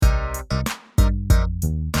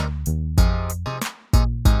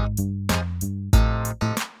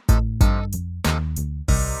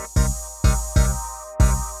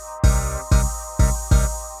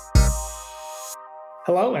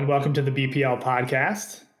and welcome to the BPL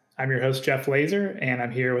podcast. I'm your host, Jeff Laser, and I'm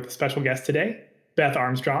here with a special guest today, Beth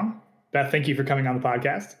Armstrong. Beth, thank you for coming on the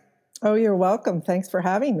podcast. Oh, you're welcome. Thanks for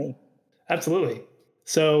having me. Absolutely.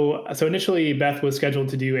 So initially, Beth was scheduled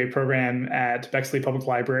to do a program at Bexley Public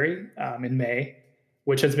Library in May,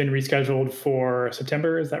 which has been rescheduled for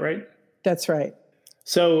September. Is that right? That's right.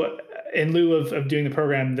 So in lieu of doing the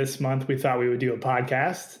program this month, we thought we would do a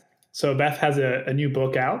podcast. So Beth has a new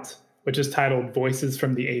book out, which is titled Voices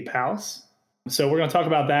from the Ape House. So we're going to talk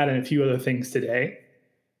about that and a few other things today.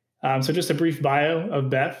 So just a brief bio of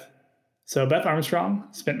Beth. So Beth Armstrong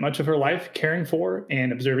spent much of her life caring for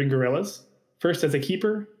and observing gorillas, first as a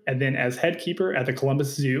keeper and then as head keeper at the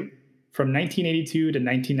Columbus Zoo from 1982 to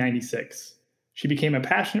 1996. She became a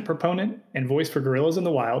passionate proponent and voice for gorillas in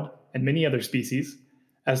the wild and many other species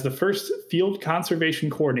as the first field conservation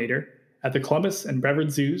coordinator at the Columbus and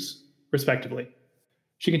Brevard Zoos, respectively.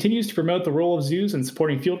 She continues to promote the role of zoos in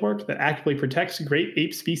supporting fieldwork that actively protects great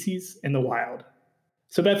ape species in the wild.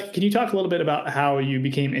 So Beth, can you talk a little bit about how you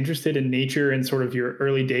became interested in nature and sort of your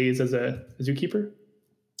early days as a zookeeper?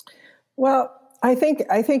 Well, I think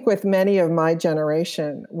with many of my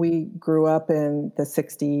generation, we grew up in the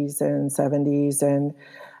 60s and 70s,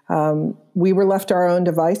 and we were left to our own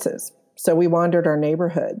devices. So we wandered our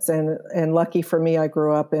neighborhoods, and lucky for me, I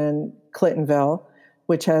grew up in Clintonville,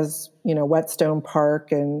 which has, Whetstone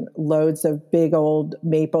Park and loads of big old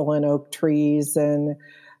maple and oak trees and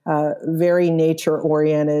very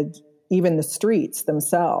nature-oriented, even the streets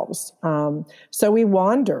themselves. So we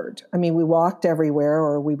wandered. We walked everywhere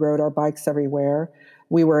or we rode our bikes everywhere.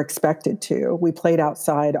 We were expected to. We played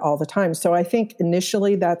outside all the time. So I think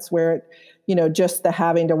initially that's where it, just the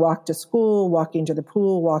having to walk to school, walking to the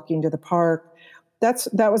pool, walking to the park, that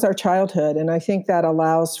was our childhood. And I think that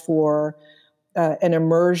allows for an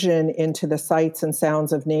immersion into the sights and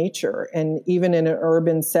sounds of nature. And even in an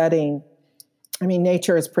urban setting,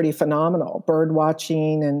 nature is pretty phenomenal. Bird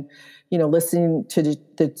watching and, listening to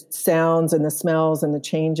the sounds and the smells and the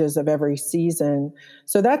changes of every season.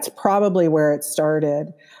 So that's probably where it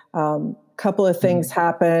started. Couple of things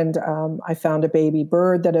happened. I found a baby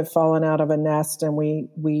bird that had fallen out of a nest, and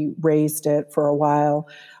we raised it for a while.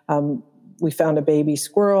 We found a baby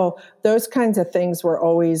squirrel. Those kinds of things were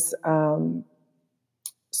always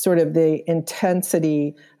sort of the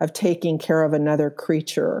intensity of taking care of another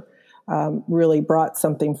creature really brought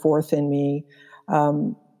something forth in me.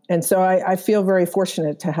 And so I feel very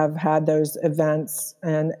fortunate to have had those events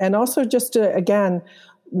and also just to, again,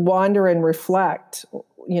 wander and reflect,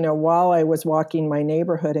 while I was walking my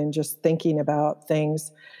neighborhood and just thinking about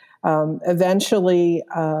things. Eventually,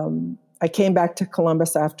 I came back to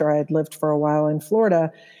Columbus after I had lived for a while in Florida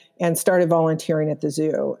and started volunteering at the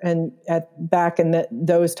zoo. And back in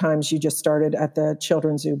those times, you just started at the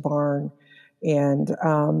Children's Zoo barn. And,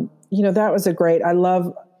 that was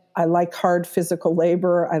I like hard physical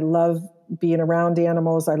labor. I love being around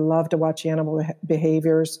animals. I love to watch animal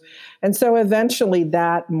behaviors. And so eventually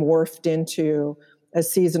that morphed into a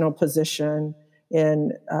seasonal position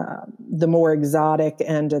in the more exotic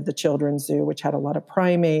end of the Children's Zoo, which had a lot of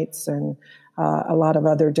primates and a lot of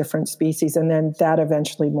other different species. And then that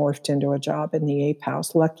eventually morphed into a job in the Ape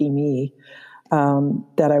House. Lucky me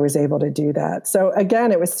that I was able to do that. So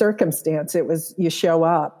again, it was circumstance. It was you show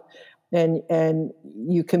up and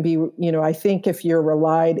you can be, I think if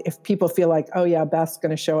people feel like, oh yeah, Beth's going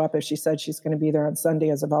to show up if she said she's going to be there on Sunday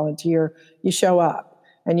as a volunteer, you show up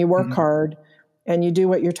and you work hard and you do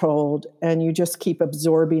what you're told and you just keep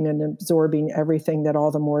absorbing everything that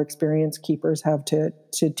all the more experienced keepers have to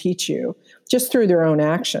teach you just through their own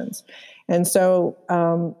actions. And so,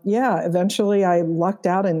 eventually I lucked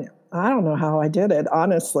out, and I don't know how I did it.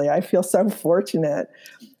 Honestly, I feel so fortunate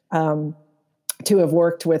to have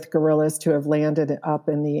worked with gorillas, to have landed up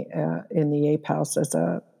in the Ape House as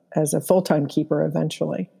a full-time keeper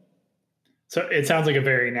eventually. So it sounds like a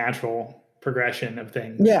very natural progression of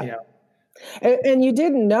things. Yeah. And you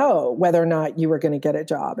didn't know whether or not you were going to get a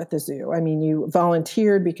job at the zoo. You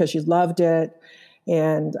volunteered because you loved it,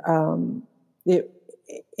 and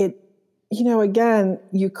again,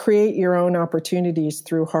 you create your own opportunities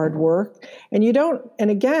through hard work, and you'd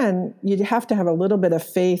have to have a little bit of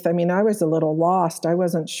faith. I was a little lost. I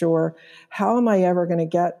wasn't sure, how am I ever going to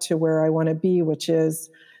get to where I want to be, which is,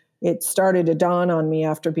 it started to dawn on me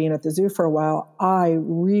after being at the zoo for a while.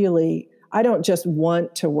 I don't just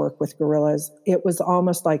want to work with gorillas. It was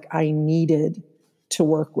almost like I needed to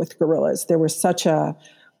work with gorillas. There was such an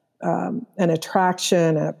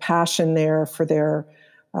attraction, a passion there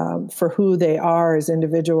for who they are as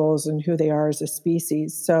individuals and who they are as a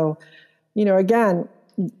species. So, again,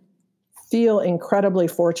 feel incredibly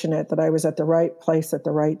fortunate that I was at the right place at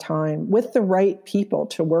the right time with the right people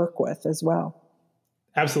to work with as well.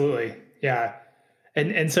 Absolutely. Yeah.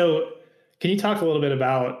 And so can you talk a little bit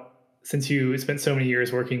about, since you spent so many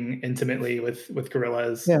years working intimately with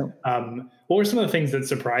gorillas, Yeah. What were some of the things that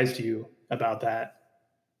surprised you about that?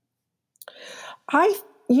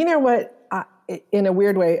 You know what, in a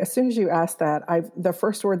weird way, as soon as you asked that, the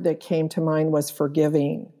first word that came to mind was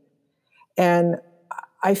forgiving. And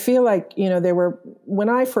I feel like, when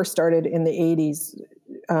I first started in the 80s,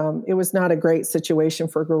 it was not a great situation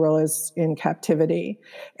for gorillas in captivity.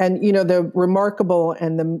 And, the remarkable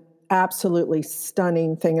and the absolutely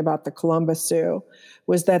stunning thing about the Columbus Zoo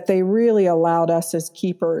was that they really allowed us as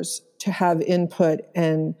keepers to have input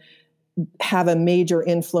and have a major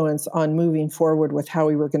influence on moving forward with how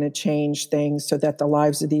we were going to change things so that the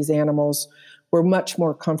lives of these animals were much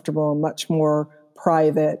more comfortable and much more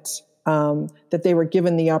private, that they were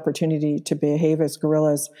given the opportunity to behave as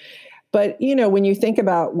gorillas. But, when you think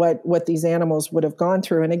about what these animals would have gone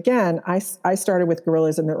through, and again, I started with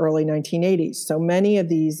gorillas in the early 1980s. So many of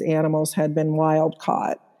these animals had been wild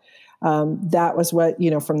caught. That was what,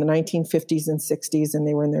 from the 1950s and 60s, and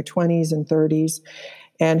they were in their 20s and 30s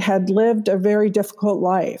and had lived a very difficult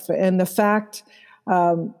life. And the fact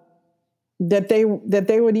that they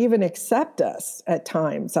would even accept us at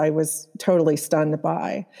times, I was totally stunned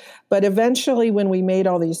by. But eventually, when we made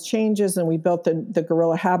all these changes and we built the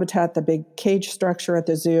gorilla habitat, the big cage structure at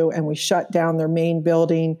the zoo, and we shut down their main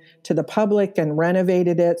building to the public and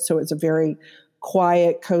renovated it so it's a very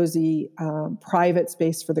quiet, cozy, private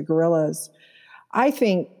space for the gorillas, I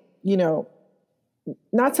think,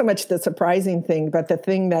 not so much the surprising thing, but the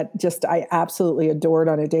thing that just I absolutely adored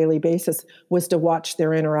on a daily basis was to watch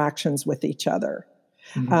their interactions with each other.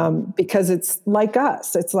 Mm-hmm. Because it's like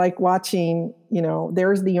us. It's like watching,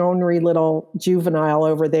 there's the ornery little juvenile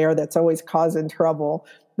over there that's always causing trouble,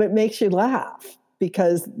 but makes you laugh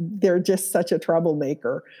because they're just such a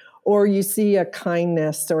troublemaker. Or you see a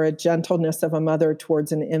kindness or a gentleness of a mother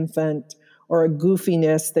towards an infant, or a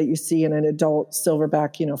goofiness that you see in an adult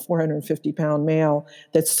silverback, 450-pound male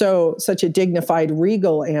that's such a dignified,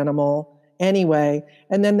 regal animal anyway,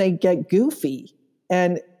 and then they get goofy.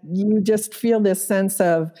 And you just feel this sense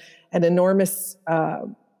of an enormous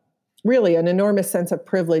sense of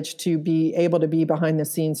privilege to be able to be behind the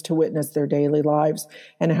scenes to witness their daily lives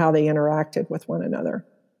and how they interacted with one another.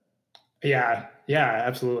 Yeah,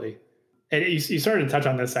 absolutely. And you started to touch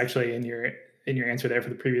on this actually in your answer there for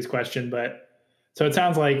the previous question, but so it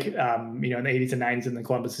sounds like in the 80s and 90s in the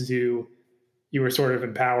Columbus Zoo, you were sort of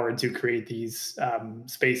empowered to create these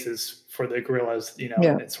spaces for the gorillas,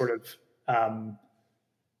 and sort of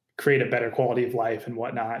create a better quality of life and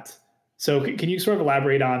whatnot. So can you sort of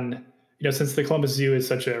elaborate on, since the Columbus Zoo is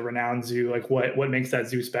such a renowned zoo, like what makes that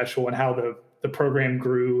zoo special and how the program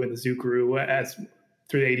grew and the zoo grew as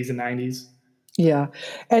through the 80s and 90s? Yeah.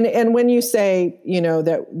 And when you say,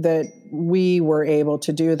 that we were able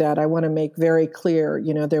to do that, I want to make very clear,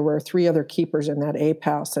 there were 3 other keepers in that ape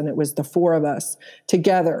house, and it was the 4 of us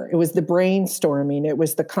together. It was the brainstorming. It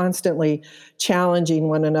was the constantly challenging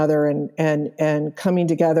one another and coming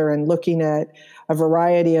together and looking at a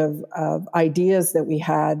variety of ideas that we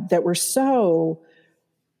had that were so,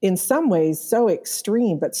 in some ways, so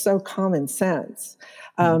extreme, but so common sense.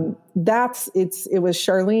 It was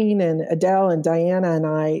Charlene and Adele and Diana and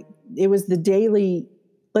I, it was the daily,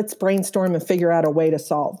 let's brainstorm and figure out a way to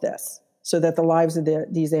solve this so that the lives of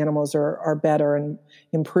these animals are better and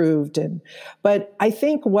improved. But I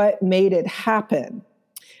think what made it happen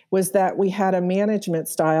was that we had a management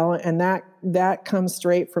style, and that comes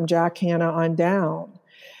straight from Jack Hanna on down,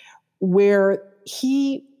 where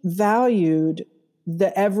he valued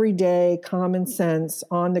the everyday common sense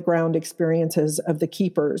on the ground experiences of the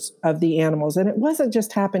keepers of the animals. And it wasn't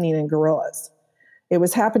just happening in gorillas. It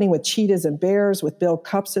was happening with cheetahs and bears, with Bill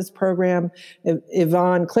Cups's program,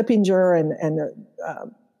 Yvonne Klippinger and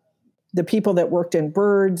the people that worked in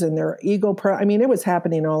birds and their eagle. It was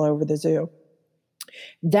happening all over the zoo.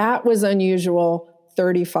 That was unusual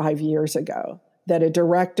 35 years ago, that a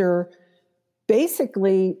director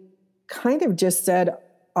basically kind of just said,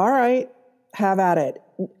 all right, have at it.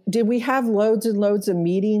 Did we have loads and loads of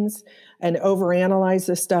meetings and overanalyze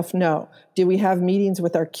this stuff? No. Did we have meetings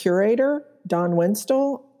with our curator, Don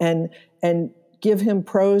Winstall, and give him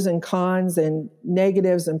pros and cons and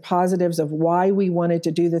negatives and positives of why we wanted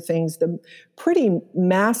to do the things, the pretty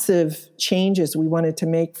massive changes we wanted to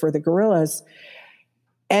make for the gorillas?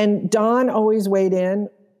 And Don always weighed in.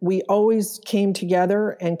 We always came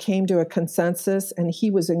together and came to a consensus, and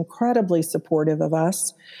he was incredibly supportive of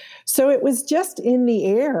us. So it was just in the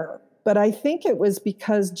air But I think it was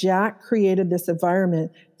because Jack created this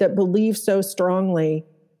environment that believed so strongly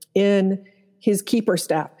in his keeper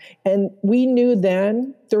staff. And we knew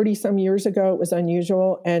then, 30 some years ago, it was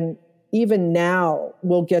unusual. And even now,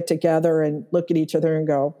 we'll get together and look at each other and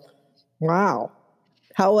go, wow,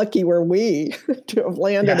 how lucky were we to have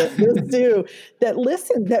landed at this zoo that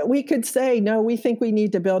listened, that we could say, no, we think we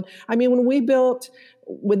need to build. I mean,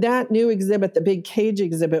 when that new exhibit, the big cage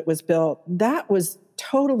exhibit was built, that was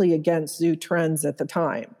totally against zoo trends at the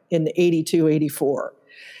time in the 82, 84.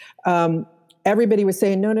 Everybody was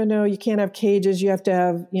saying, no, you can't have cages. You have to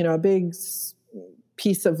have, a big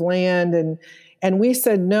piece of land. And we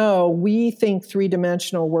said, no, we think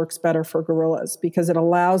three-dimensional works better for gorillas because it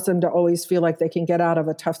allows them to always feel like they can get out of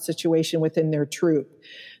a tough situation within their troop.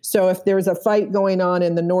 So if there's a fight going on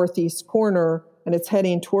in the northeast corner and it's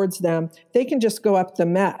heading towards them, they can just go up the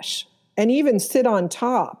mesh and even sit on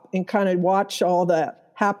top and kind of watch all the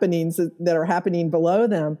happenings that are happening below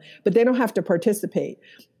them, but they don't have to participate.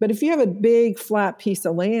 But if you have a big flat piece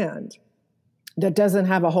of land that doesn't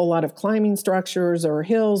have a whole lot of climbing structures or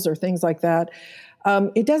hills or things like that,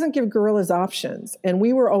 it doesn't give gorillas options. And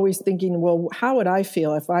we were always thinking, well, how would I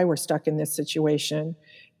feel if I were stuck in this situation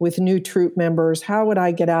with new troop members? How would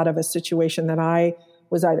I get out of a situation that I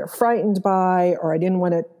was either frightened by or I didn't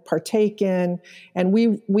want to partake in? And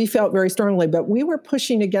we felt very strongly, but we were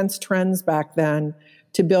pushing against trends back then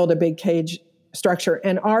to build a big cage structure.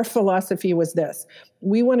 And our philosophy was this: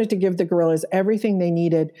 we wanted to give the gorillas everything they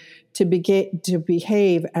needed to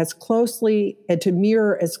behave as closely and to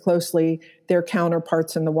mirror as closely their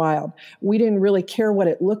counterparts in the wild. We didn't really care what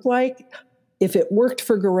it looked like. If it worked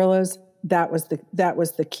for gorillas, that was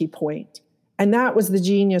the key point. And that was the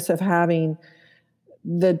genius of having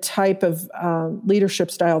the type of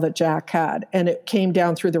leadership style that Jack had. And it came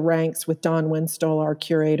down through the ranks with Don Winstall, our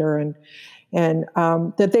curator, and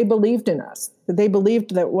that they believed in us, that they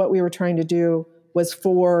believed that what we were trying to do was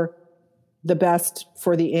for the best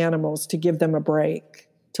for the animals, to give them a break,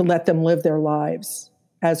 to let them live their lives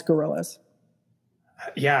as gorillas.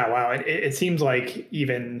 Yeah, wow. It seems like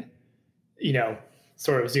even,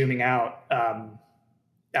 sort of zooming out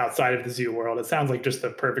outside of the zoo world, it sounds like just the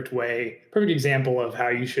perfect example of how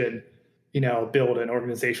you should build an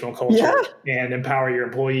organizational culture and empower your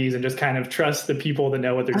employees and just kind of trust the people that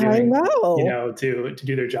know what they're doing, to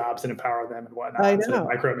do their jobs and empower them and whatnot. Instead of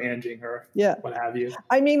micromanaging or what have you.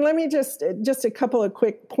 I mean, let me just a couple of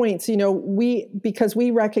quick points. Because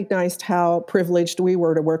we recognized how privileged we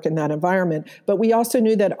were to work in that environment, but we also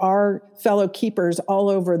knew that our fellow keepers all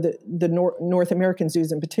over the North American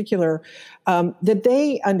zoos in particular, that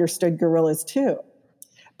they understood gorillas too,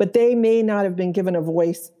 but they may not have been given a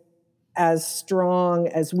voice as strong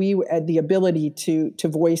as we had, the ability to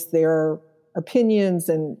voice their opinions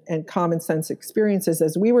and common sense experiences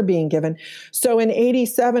as we were being given. So in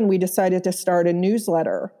 87, we decided to start a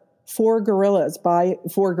newsletter for gorilla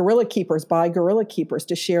keepers by gorilla keepers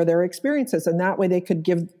to share their experiences. And that way they could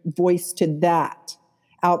give voice to that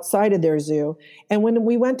outside of their zoo. And when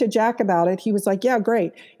we went to Jack about it, he was like, yeah,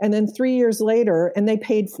 great. And then 3 years later, and they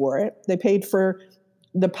paid for it. They paid for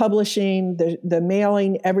the publishing, the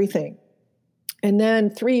mailing, everything. And then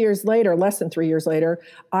less than 3 years later,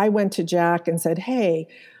 I went to Jack and said, hey,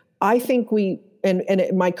 I think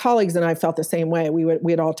my colleagues and I felt the same way.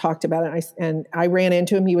 We had all talked about it. And I ran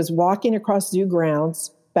into him. He was walking across zoo grounds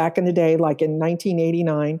back in the day, like in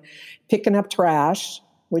 1989, picking up trash,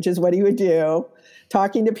 which is what he would do,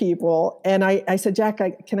 talking to people. And I said, Jack,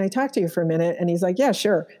 can I talk to you for a minute? And he's like, yeah,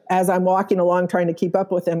 sure. As I'm walking along trying to keep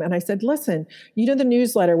up with him. And I said, listen, the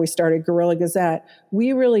newsletter we started, Gorilla Gazette,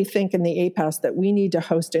 we really think in the Ape House that we need to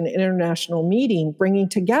host an international meeting bringing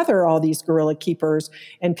together all these gorilla keepers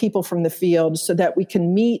and people from the field so that we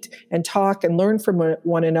can meet and talk and learn from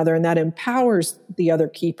one another, and that empowers the other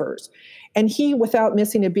keepers. And he, without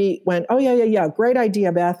missing a beat, went, oh, yeah, great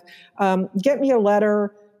idea, Beth. Get me a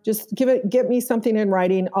letter. Just get me something in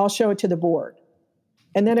writing. I'll show it to the board.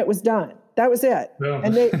 And then it was done. That was it. Yeah.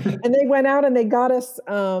 And they went out and they got us,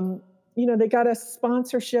 they got us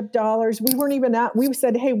sponsorship dollars. We weren't even out. We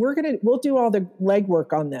said, hey, we'll do all the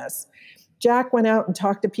legwork on this. Jack went out and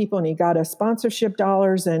talked to people and he got us sponsorship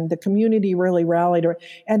dollars, and the community really rallied.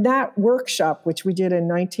 And that workshop, which we did in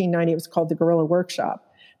 1990, it was called the Gorilla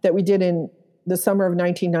Workshop, that we did in the summer of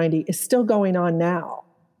 1990, is still going on now.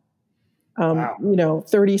 Wow.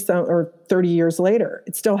 30 years later,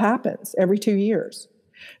 it still happens every 2 years.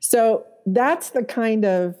 So that's the kind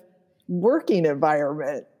of working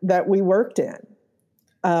environment that we worked in.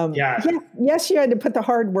 Yes, you had to put the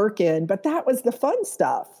hard work in, but that was the fun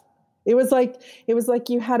stuff. It was like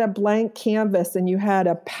you had a blank canvas and you had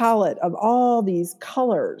a palette of all these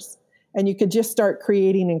colors, and you could just start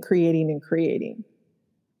creating and creating and creating.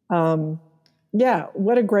 Yeah,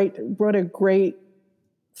 what a great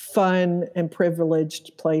fun and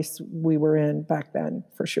privileged place we were in back then,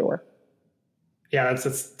 for sure. Yeah,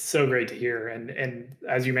 that's so great to hear. And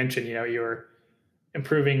as you mentioned, you're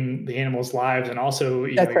improving the animals' lives, and also,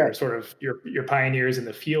 you're sort of you're pioneers in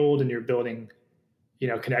the field, and you're building,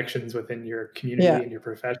 connections within your community and your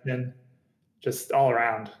profession, just all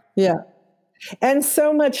around. Yeah. And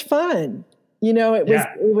so much fun.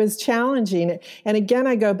 It was challenging. And again,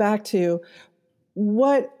 I go back to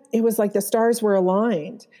it was like the stars were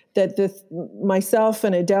aligned, that myself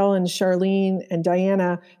and Adele and Charlene and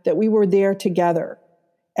Diana, that we were there together.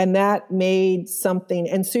 And that made something,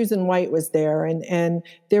 and Susan White was there, and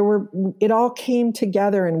it all came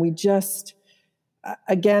together, and we just,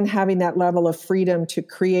 again, having that level of freedom to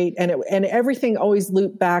create, and everything always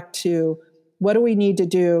looped back to, what do we need to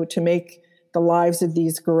do to make the lives of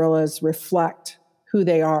these gorillas reflect who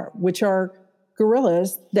they are, which are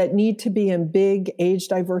gorillas that need to be in big age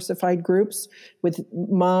diversified groups with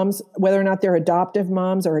moms, whether or not they're adoptive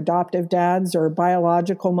moms or adoptive dads or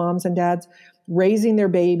biological moms and dads, raising their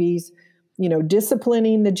babies,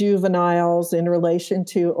 disciplining the juveniles in relation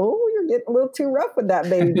to, you're getting a little too rough with that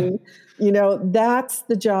baby. That's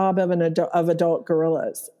the job of adult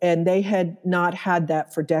gorillas. And they had not had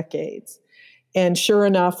that for decades. And sure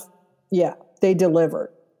enough, they delivered.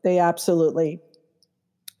 They absolutely,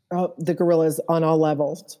 the gorillas on all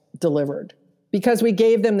levels delivered, because we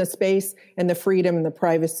gave them the space and the freedom and the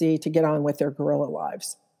privacy to get on with their gorilla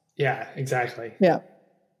lives. Yeah, exactly. Yeah.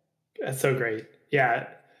 That's so great. Yeah.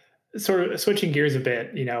 Sort of switching gears a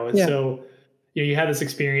bit, so, you had this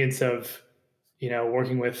experience of,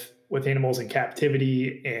 working with animals in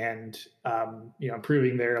captivity and,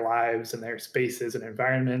 improving their lives and their spaces and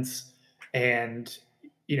environments. And,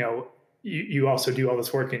 you also do all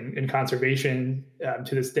this work in conservation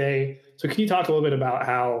to this day. So can you talk a little bit about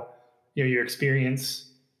how, your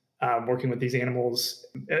experience working with these animals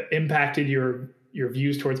impacted your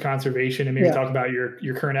views towards conservation, and maybe talk about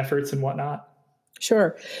your current efforts and whatnot?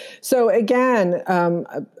 Sure. So again,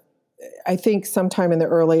 I think sometime in the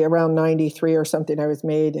around 93 or something, I was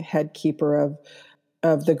made head keeper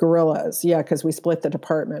of the gorillas. Yeah, because we split the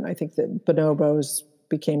department. I think that bonobos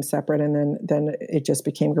became separate, and then it just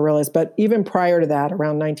became gorillas. But even prior to that,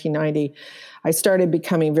 around 1990, I started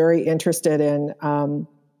becoming very interested in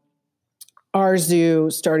our zoo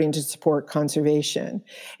starting to support conservation.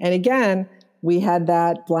 And again, we had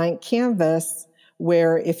that blank canvas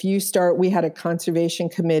where we had a conservation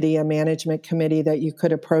committee, a management committee that you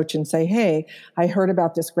could approach and say, hey, I heard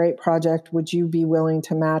about this great project. Would you be willing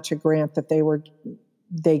to match a grant that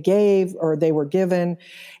they gave or they were given?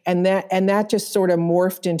 And that just sort of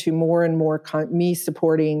morphed into more and more me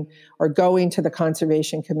supporting or going to the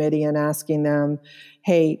conservation committee and asking them,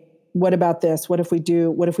 hey, what about this? What if we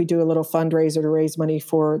do a little fundraiser to raise money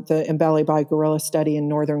for the Mbalibai gorilla study in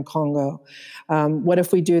northern Congo? What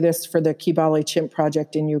if we do this for the Kibale chimp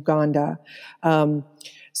project in Uganda?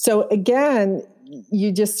 So again,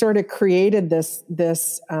 you just sort of created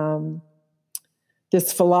this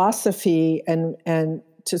philosophy and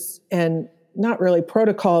not really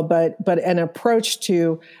protocol, but an approach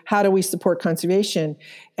to how do we support conservation.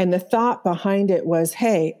 And the thought behind it was,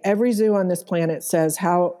 hey, every zoo on this planet says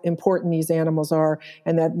how important these animals are,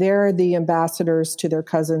 and that they're the ambassadors to their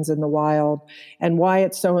cousins in the wild, and why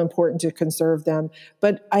it's so important to conserve them.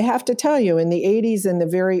 But I have to tell you, in the 80s and the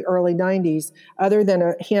very early 90s, other than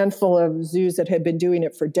a handful of zoos that had been doing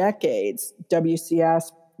it for decades,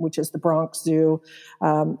 WCS, which is the Bronx Zoo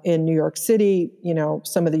in New York City.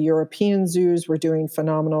 Some of the European zoos were doing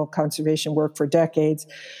phenomenal conservation work for decades.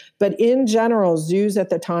 But in general, zoos at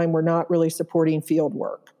the time were not really supporting field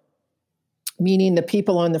work, meaning the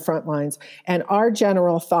people on the front lines. And our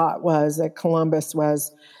general thought was at Columbus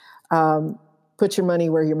was, put your money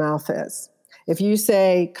where your mouth is. If you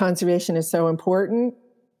say conservation is so important,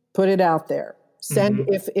 put it out there.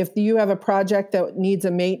 If you have a project that needs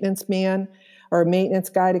a maintenance man or a maintenance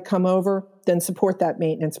guy to come over, then support that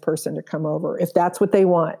maintenance person to come over, if that's what they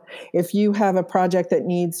want. If you have a project that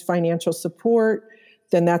needs financial support,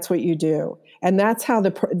 then that's what you do. And that's how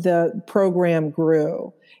the program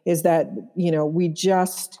grew, is that, we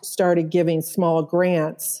just started giving small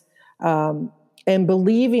grants and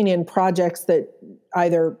believing in projects that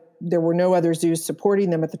either there were no other zoos supporting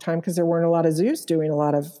them at the time, because there weren't a lot of zoos doing a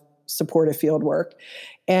lot of supportive field work.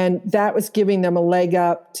 And that was giving them a leg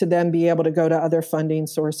up to then be able to go to other funding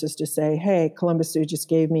sources to say, hey, Columbus Zoo just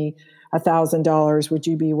gave me $1,000. Would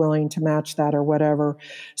you be willing to match that or whatever?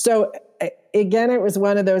 So again, it was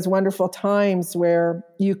one of those wonderful times where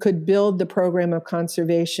you could build the program of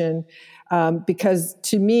conservation, because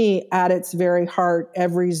to me, at its very heart,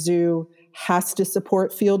 every zoo has to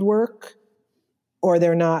support field work, or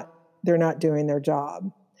they're not doing their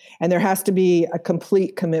job. And there has to be a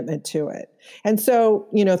complete commitment to it. And so,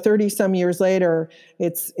 30 some years later,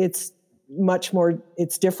 it's much more,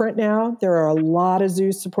 it's different now. There are a lot of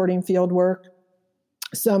zoos supporting field work.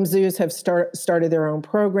 Some zoos have started their own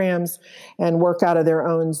programs and work out of their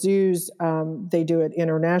own zoos. They do it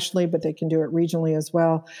internationally, but they can do it regionally as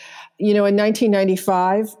well. In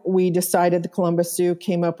 1995, we decided, the Columbus Zoo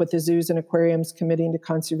came up with the Zoos and Aquariums Committing to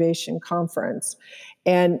Conservation Conference.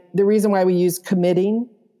 And the reason why we used committing,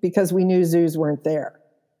 because we knew zoos weren't there.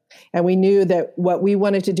 And we knew that what we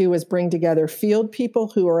wanted to do was bring together field people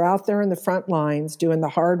who are out there in the front lines doing the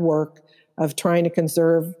hard work of trying to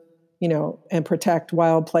conserve, and protect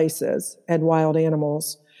wild places and wild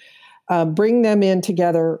animals, bring them in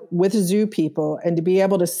together with zoo people, and to be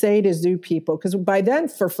able to say to zoo people, because by then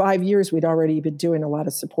for 5 years, we'd already been doing a lot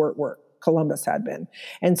of support work. Columbus had been.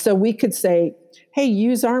 And so we could say, hey,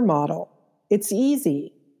 use our model. It's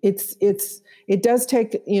easy. It does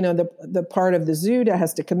take, the part of the zoo that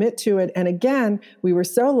has to commit to it. And again, we were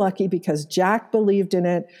so lucky because Jack believed in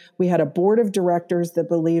it. We had a board of directors that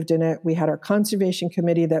believed in it. We had our conservation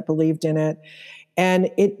committee that believed in it. And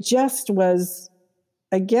it just was,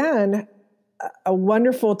 again, a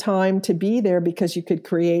wonderful time to be there because you could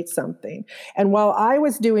create something. And while I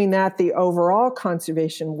was doing that, the overall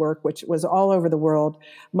conservation work, which was all over the world,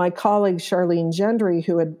 my colleague Charlene Gendry,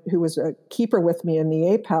 who was a keeper with me in the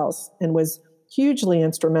Ape House and was hugely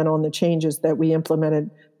instrumental in the changes that we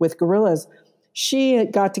implemented with gorillas, she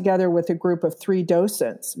got together with a group of 3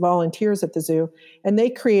 docents, volunteers at the zoo, and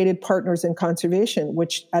they created Partners in Conservation,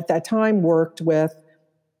 which at that time worked with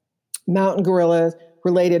mountain gorillas,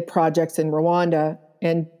 related projects in Rwanda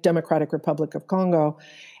and Democratic Republic of Congo.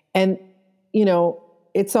 And,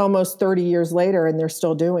 it's almost 30 years later and they're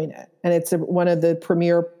still doing it. And it's one of the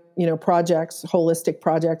premier, projects, holistic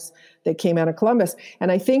projects that came out of Columbus.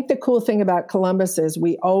 And I think the cool thing about Columbus is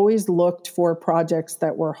we always looked for projects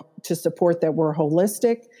that were to support, that were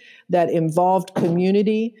holistic, that involved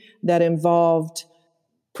community, that involved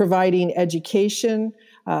providing education,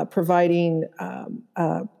 providing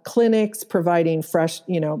clinics, providing fresh,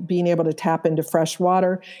 being able to tap into fresh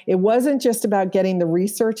water. It wasn't just about getting the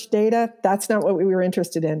research data. That's not what we were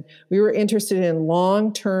interested in. We were interested in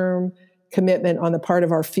long-term commitment on the part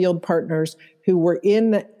of our field partners who were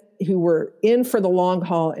in for the long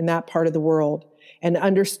haul in that part of the world and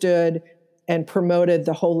understood and promoted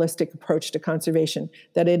the holistic approach to conservation,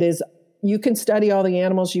 that it is, you can study all the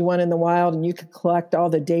animals you want in the wild and you can collect all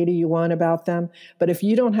the data you want about them. But if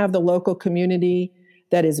you don't have the local community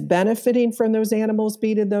that is benefiting from those animals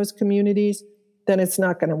being in those communities, then it's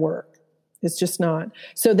not going to work. It's just not.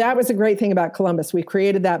 So that was a great thing about Columbus. We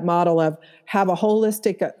created that model of have a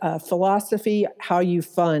holistic philosophy, how you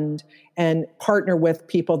fund, and partner with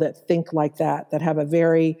people that think like that have a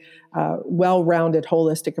very well-rounded,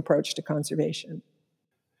 holistic approach to conservation.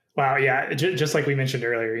 Wow. Yeah. Just like we mentioned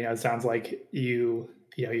earlier, it sounds like you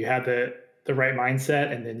had the right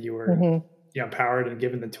mindset, and then you were empowered and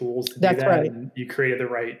given the tools to do that. Right. And you created the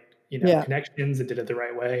right, connections and did it the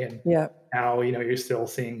right way. And now, you're still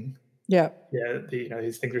seeing,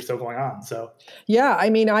 these things are still going on. So, I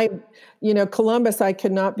mean, Columbus, I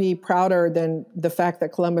could not be prouder than the fact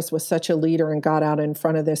that Columbus was such a leader and got out in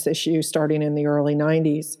front of this issue starting in the early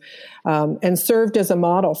 90s, and served as a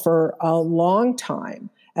model for a long time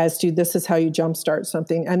as to this is how you jumpstart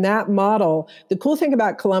something. And that model, the cool thing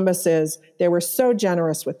about Columbus is they were so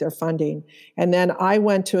generous with their funding. And then I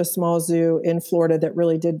went to a small zoo in Florida that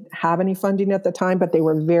really didn't have any funding at the time, but they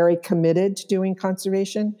were very committed to doing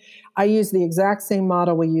conservation. I used the exact same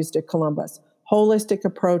model we used at Columbus. Holistic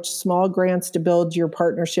approach, small grants to build your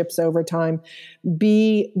partnerships over time.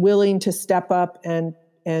 Be willing to step up and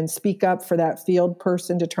speak up for that field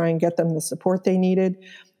person to try and get them the support they needed.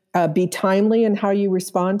 Be timely in how you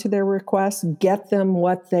respond to their requests. Get them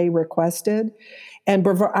what they requested. And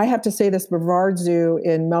I have to say this, Brevard Zoo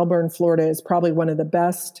in Melbourne, Florida is probably one of the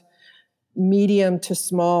best medium to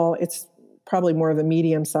small, it's probably more of a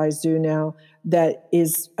medium-sized zoo now, that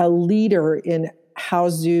is a leader in how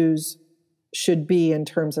zoos should be in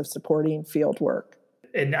terms of supporting field work.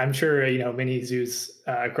 And I'm sure, many zoos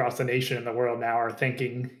across the nation and the world now are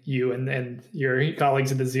thanking you and your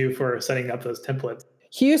colleagues at the zoo for setting up those templates.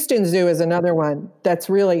 Houston Zoo is another one that's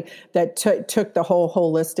really, took the whole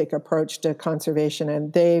holistic approach to conservation,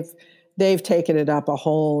 and they've taken it up a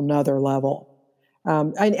whole nother level.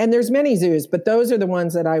 And there's many zoos, but those are the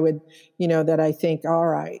ones that I would, that I think, all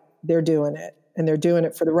right, they're doing it. And they're doing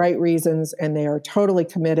it for the right reasons, and they are totally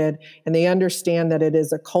committed, and they understand that it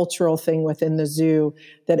is a cultural thing within the zoo,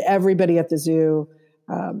 that everybody at the zoo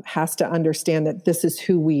has to understand that this is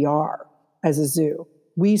who we are as a zoo.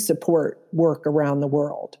 We support work around the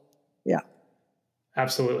world. Yeah.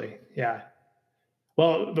 Absolutely. Yeah.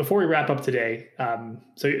 Well, before we wrap up today,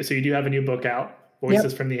 so you do have a new book out,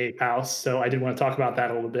 Voices from the Ape House. So I did want to talk about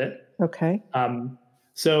that a little bit. Okay.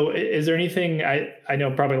 So is there anything, I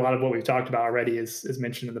know probably a lot of what we've talked about already is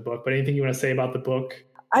mentioned in the book, but anything you want to say about the book?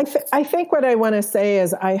 I think what I want to say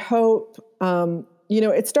is I hope,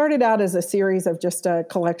 it started out as a series of just a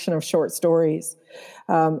collection of short stories.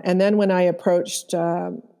 And then when I approached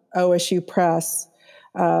OSU Press,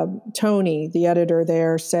 Tony, the editor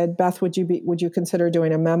there, said, Beth, would you consider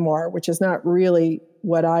doing a memoir, which is not really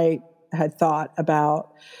what I had thought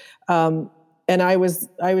about. And I was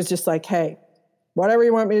just like, hey, whatever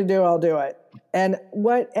you want me to do, I'll do it. And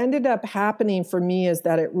what ended up happening for me is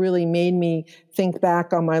that it really made me think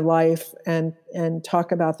back on my life and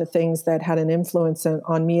talk about the things that had an influence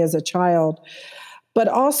on me as a child. But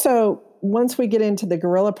also, once we get into the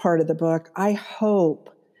gorilla part of the book,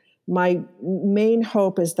 my main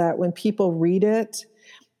hope is that when people read it,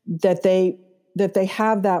 that they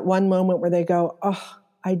have that one moment where they go, oh,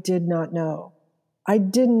 I did not know. I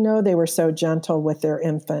didn't know they were so gentle with their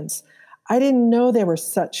infants. I didn't know they were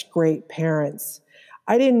such great parents.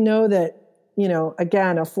 I didn't know that,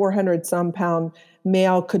 again, a 400-some pound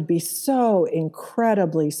male could be so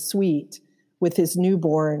incredibly sweet with his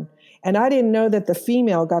newborn. And I didn't know that the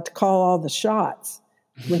female got to call all the shots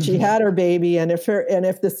when she had her baby. And if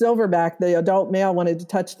the silverback, the adult male, wanted to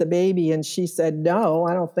touch the baby and she said, no,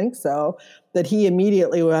 I don't think so, that he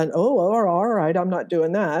immediately went, oh, all right, I'm not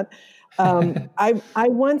doing that. I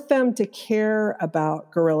want them to care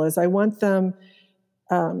about gorillas. I want them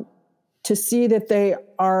to see that they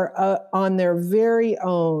are on their very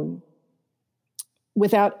own,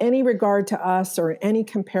 without any regard to us or any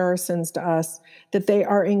comparisons to us, that they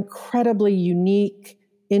are incredibly unique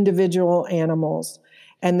individual animals,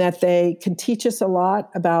 and that they can teach us a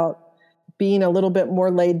lot about being a little bit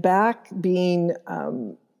more laid back, being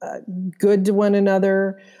good to one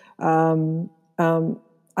another.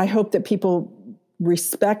 I hope that people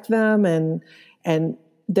respect them and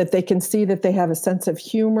that they can see that they have a sense of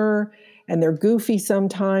humor, and they're goofy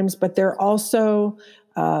sometimes, but they're also,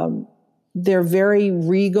 they're very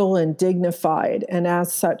regal and dignified, and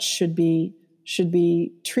as such should be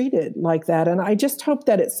treated like that. And I just hope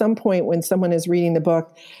that at some point when someone is reading the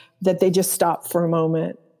book, that they just stop for a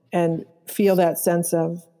moment and feel that sense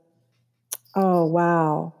of, oh,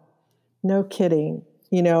 wow, no kidding.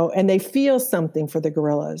 And they feel something for the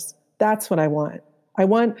gorillas. That's what I want. I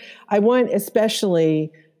want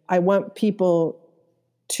people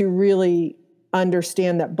to really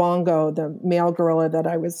understand that Bongo, the male gorilla that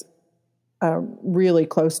I was really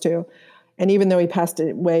close to, and even though he passed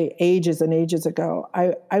away ages and ages ago,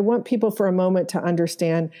 I want people for a moment to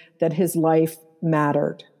understand that his life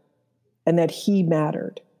mattered, and that he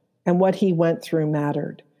mattered, and what he went through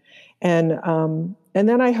mattered. And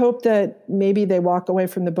then I hope that maybe they walk away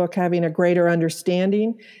from the book having a greater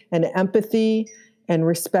understanding and empathy and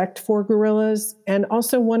respect for gorillas, and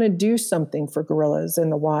also want to do something for gorillas in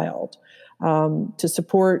the wild to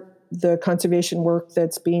support the conservation work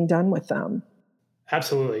that's being done with them.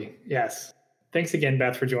 Absolutely. Yes. Thanks again,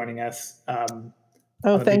 Beth, for joining us on the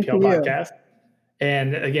BPL podcast.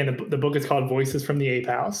 And again, the book is called Voices from the Ape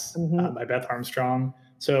House by Beth Armstrong.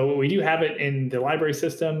 So we do have it in the library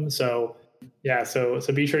system. So yeah, so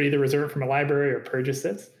be sure to either reserve it from a library or purchase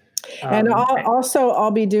it. And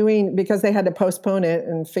I'll be doing, because they had to postpone it,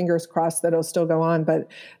 and fingers crossed that it'll still go on, but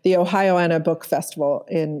the Ohioana Book Festival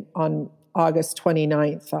on August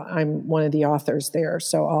 29th, I'm one of the authors there,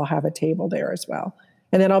 so I'll have a table there as well.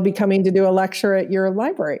 And then I'll be coming to do a lecture at your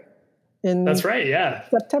library That's right, yeah.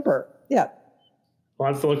 September. Yeah.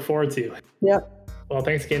 Lots to look forward to. Yep. Well,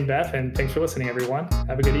 thanks again, Beth, and thanks for listening, everyone.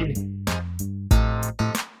 Have a good evening.